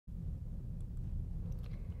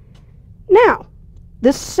Now,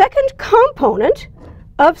 the second component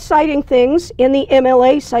of citing things in the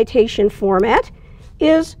MLA citation format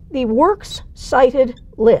is the Works Cited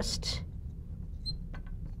list.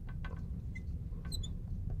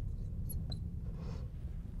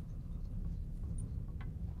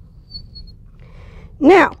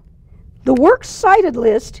 Now, the Works Cited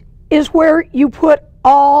list is where you put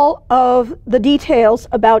all of the details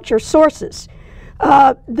about your sources.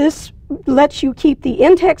 This lets you keep the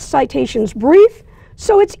in-text citations brief,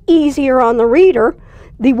 so it's easier on the reader.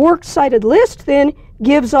 The Works Cited list then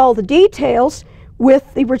gives all the details,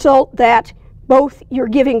 with the result that both you're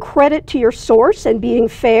giving credit to your source and being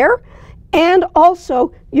fair, and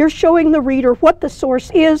also you're showing the reader what the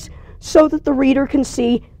source is so that the reader can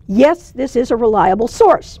see, yes, this is a reliable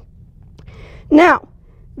source. Now,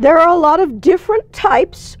 there are a lot of different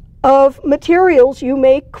types of materials you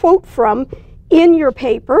may quote from in your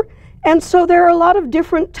paper, and so there are a lot of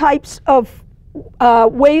different types of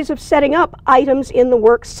ways of setting up items in the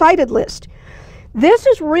Works Cited list. This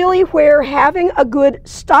is really where having a good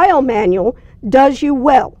style manual does you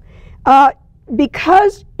well,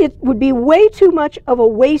 because it would be way too much of a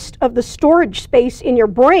waste of the storage space in your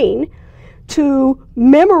brain to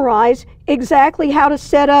memorize exactly how to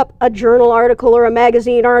set up a journal article or a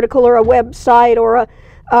magazine article or a website or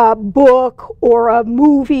a book or a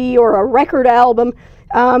movie or a record album.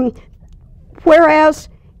 Whereas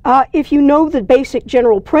if you know the basic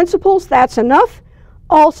general principles, that's enough.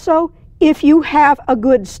 Also, if you have a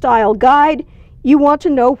good style guide, you want to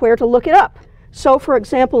know where to look it up. So for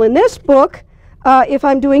example, in this book, if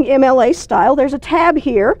I'm doing MLA style, there's a tab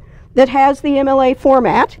here that has the MLA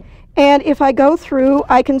format. And if I go through,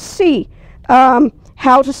 I can see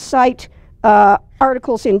how to cite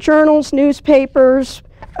articles in journals, newspapers,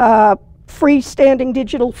 freestanding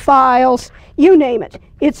digital files, you name it,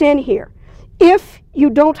 it's in here. If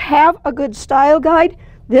you don't have a good style guide,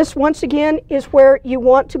 this once again is where you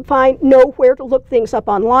want to know where to look things up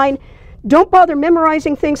online. Don't bother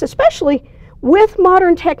memorizing things, especially with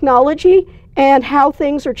modern technology and how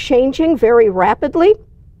things are changing very rapidly.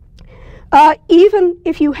 Even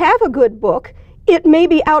if you have a good book, it may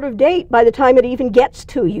be out of date by the time it even gets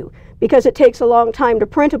to you, because it takes a long time to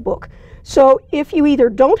print a book. So if you either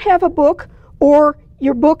don't have a book or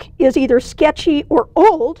your book is either sketchy or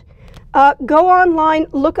old, go online,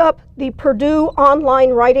 look up the Purdue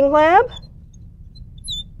Online Writing Lab.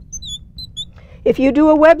 If you do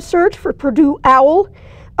a web search for Purdue OWL,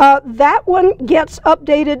 that one gets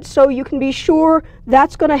updated so you can be sure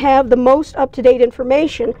that's going to have the most up-to-date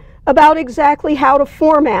information about exactly how to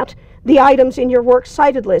format the items in your Works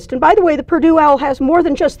Cited list. And by the way, the Purdue OWL has more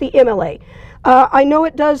than just the MLA. I know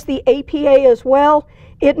it does the APA as well.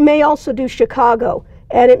 It may also do Chicago,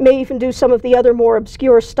 and it may even do some of the other more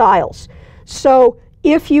obscure styles. So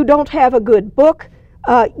if you don't have a good book,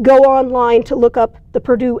 go online to look up the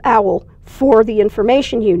Purdue OWL for the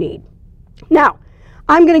information you need. Now,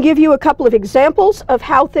 I'm going to give you a couple of examples of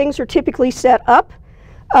how things are typically set up.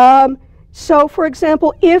 So for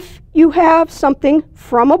example, if you have something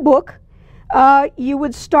from a book, you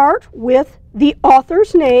would start with the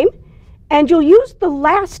author's name, and you'll use the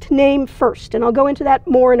last name first, and I'll go into that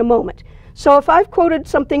more in a moment. So if I've quoted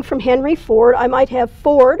something from Henry Ford, I might have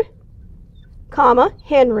Ford, comma,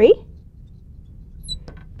 Henry,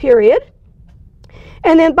 period.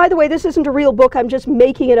 And then, by the way, this isn't a real book, I'm just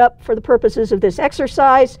making it up for the purposes of this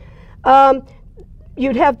exercise.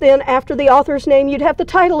 You'd have then, after the author's name, you'd have the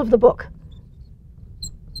title of the book.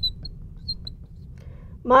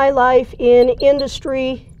 My Life in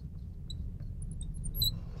Industry.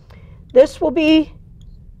 This will be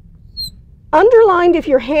underlined if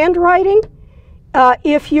you're handwriting.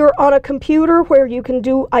 If you're on a computer where you can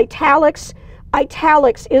do italics,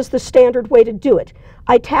 italics is the standard way to do it.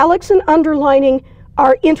 Italics and underlining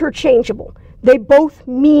are interchangeable. They both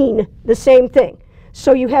mean the same thing.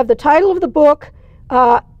 So you have the title of the book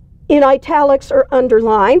in italics or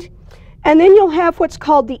underlined, and then you'll have what's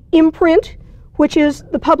called the imprint, which is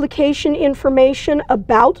the publication information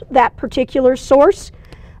about that particular source.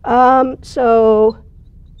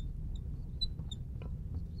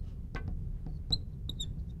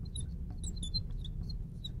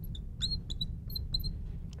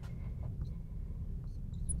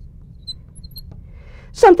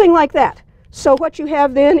 Something like that. So what you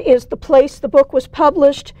have then is the place the book was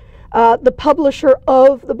published, the publisher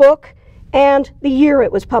of the book, and the year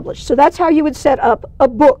it was published. So that's how you would set up a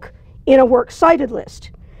book in a Works Cited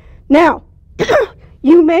list. Now,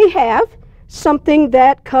 you may have something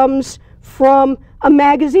that comes from a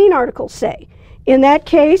magazine article, say. In that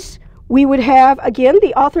case, we would have, again,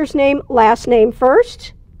 the author's name, last name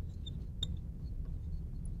first.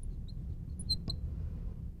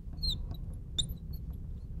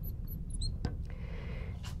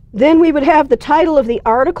 Then we would have the title of the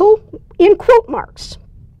article in quote marks.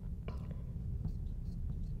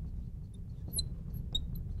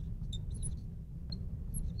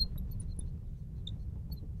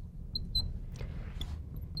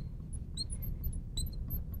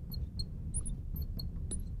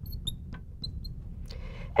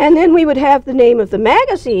 And then we would have the name of the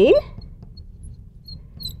magazine,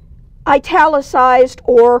 italicized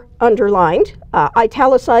or underlined.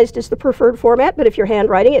 Italicized is the preferred format, but if you're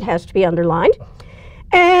handwriting, it has to be underlined.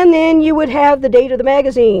 And then you would have the date of the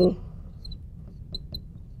magazine.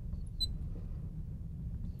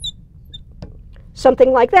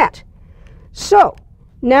 Something like that. So,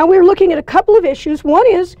 now we're looking at a couple of issues. One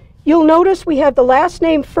is, you'll notice we have the last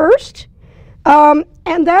name first, and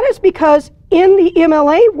that is because in the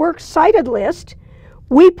MLA Works Cited list,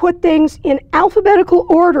 we put things in alphabetical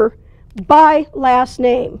order by last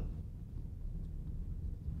name.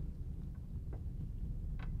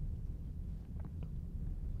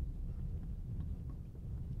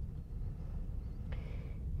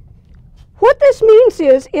 What this means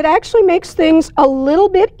is it actually makes things a little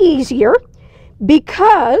bit easier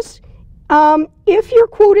because if you're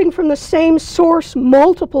quoting from the same source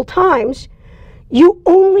multiple times, you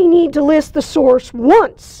only need to list the source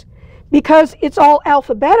once. Because it's all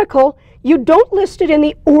alphabetical, you don't list it in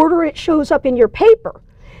the order it shows up in your paper.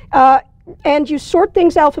 And you sort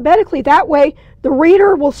things alphabetically. That way, the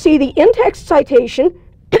reader will see the in-text citation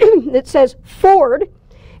that says Ford,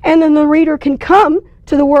 and then the reader can come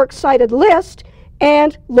to the Works Cited list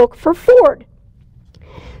and look for Ford.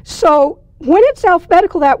 So when it's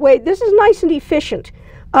alphabetical that way, this is nice and efficient.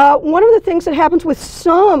 One of the things that happens with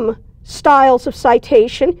some styles of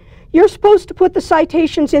citation, you're supposed to put the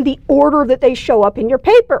citations in the order that they show up in your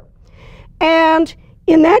paper. And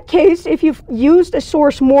in that case, if you've used a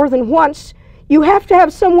source more than once, you have to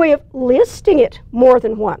have some way of listing it more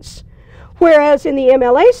than once. Whereas in the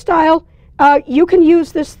MLA style, you can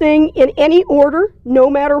use this thing in any order, no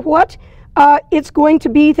matter what. It's going to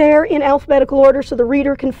be there in alphabetical order so the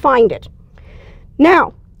reader can find it.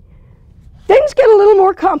 Now, things get a little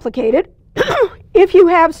more complicated if you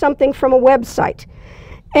have something from a website.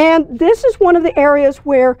 And this is one of the areas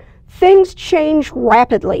where things change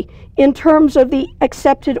rapidly in terms of the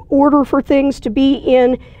accepted order for things to be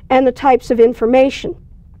in and the types of information.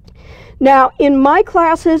 Now, in my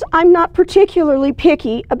classes, I'm not particularly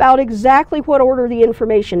picky about exactly what order the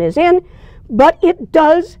information is in, but it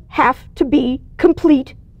does have to be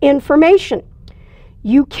complete information.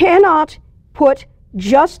 You cannot put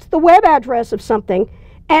just the web address of something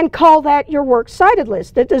and call that your Works Cited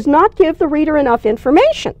list. That does not give the reader enough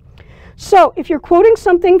information. So if you're quoting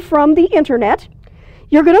something from the internet,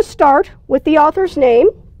 you're going to start with the author's name.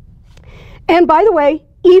 And by the way,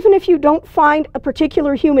 even if you don't find a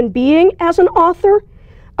particular human being as an author,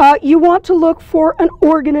 you want to look for an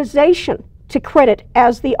organization to credit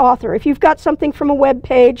as the author. If you've got something from a web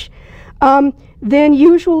page, then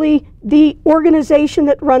usually the organization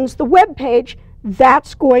that runs the web page,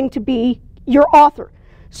 that's going to be your author.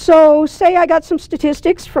 So say I got some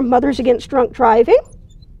statistics from Mothers Against Drunk Driving.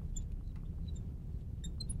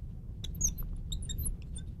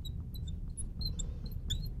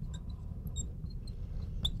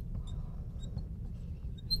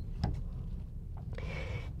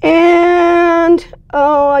 And,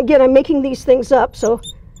 again, I'm making these things up, so.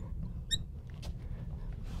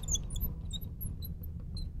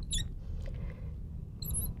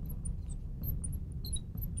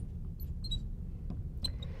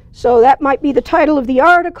 So that might be the title of the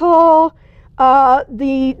article.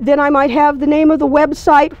 Then I might have the name of the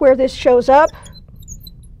website where this shows up.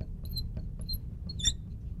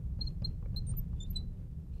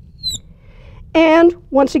 And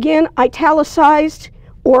once again, italicized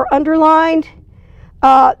or underlined.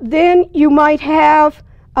 Then you might have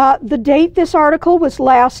the date this article was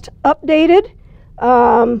last updated.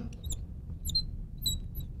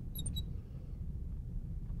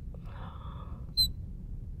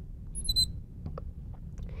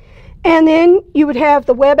 And then you would have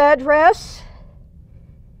the web address.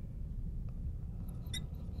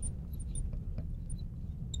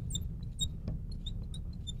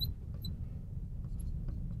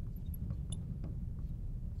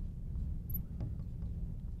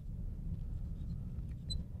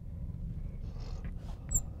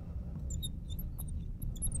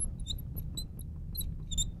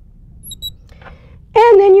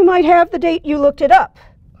 And then you might have the date you looked it up.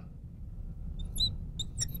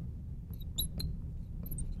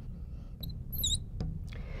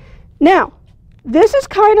 Now, this is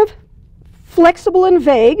kind of flexible and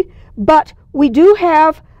vague, but we do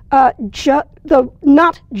have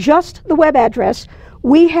not just the web address.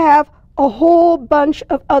 we have a whole bunch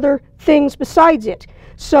of other things besides it.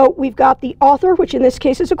 So we've got the author, which in this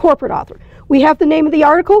case is a corporate author. We have the name of the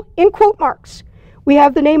article in quote marks. We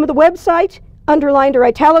have the name of the website, underlined or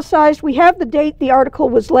italicized. We have the date the article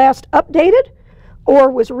was last updated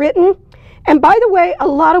or was written. And by the way, a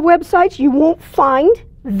lot of websites, you won't find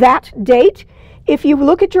that date. If you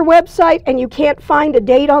look at your website and you can't find a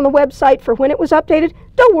date on the website for when it was updated,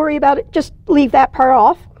 don't worry about it. Just leave that part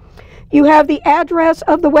off. You have the address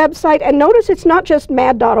of the website, and notice it's not just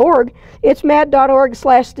mad.org, it's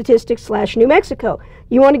mad.org/statistics/New Mexico.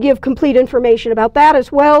 You want to give complete information about that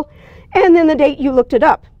as well, and then the date you looked it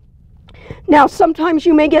up. Now, sometimes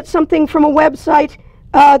you may get something from a website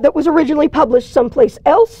that was originally published someplace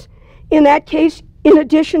else. In that case, in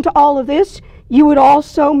addition to all of this, you would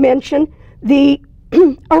also mention the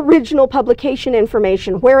original publication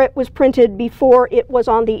information, where it was printed before it was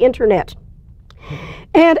on the internet.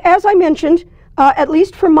 And as I mentioned, at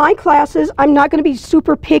least for my classes, I'm not going to be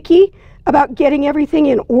super picky about getting everything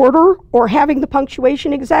in order or having the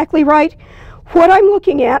punctuation exactly right. What I'm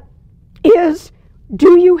looking at is,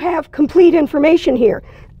 do you have complete information here?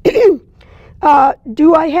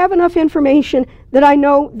 Do I have enough information that I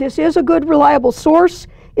know this is a good, reliable source?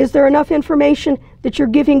 Is there enough information that you're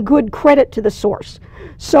giving good credit to the source?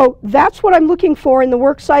 So that's what I'm looking for in the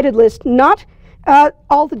works cited list, not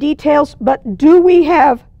all the details, but do we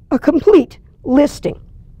have a complete listing?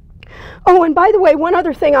 Oh, and by the way, one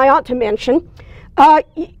other thing I ought to mention,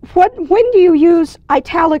 when do you use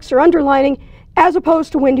italics or underlining as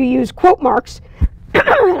opposed to when do you use quote marks?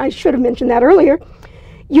 And I should have mentioned that earlier.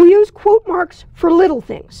 You use quote marks for little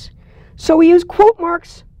things. So we use quote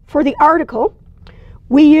marks for the article.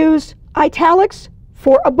 We use italics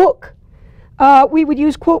for a book. We would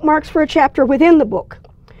use quote marks for a chapter within the book.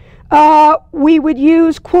 We would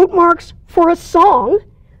use quote marks for a song,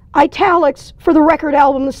 italics for the record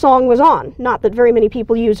album the song was on. Not that very many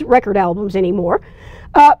people use record albums anymore.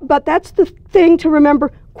 But that's the thing to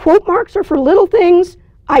remember. Quote marks are for little things,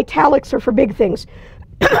 italics are for big things.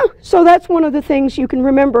 So that's one of the things you can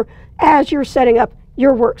remember as you're setting up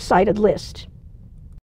your works cited list.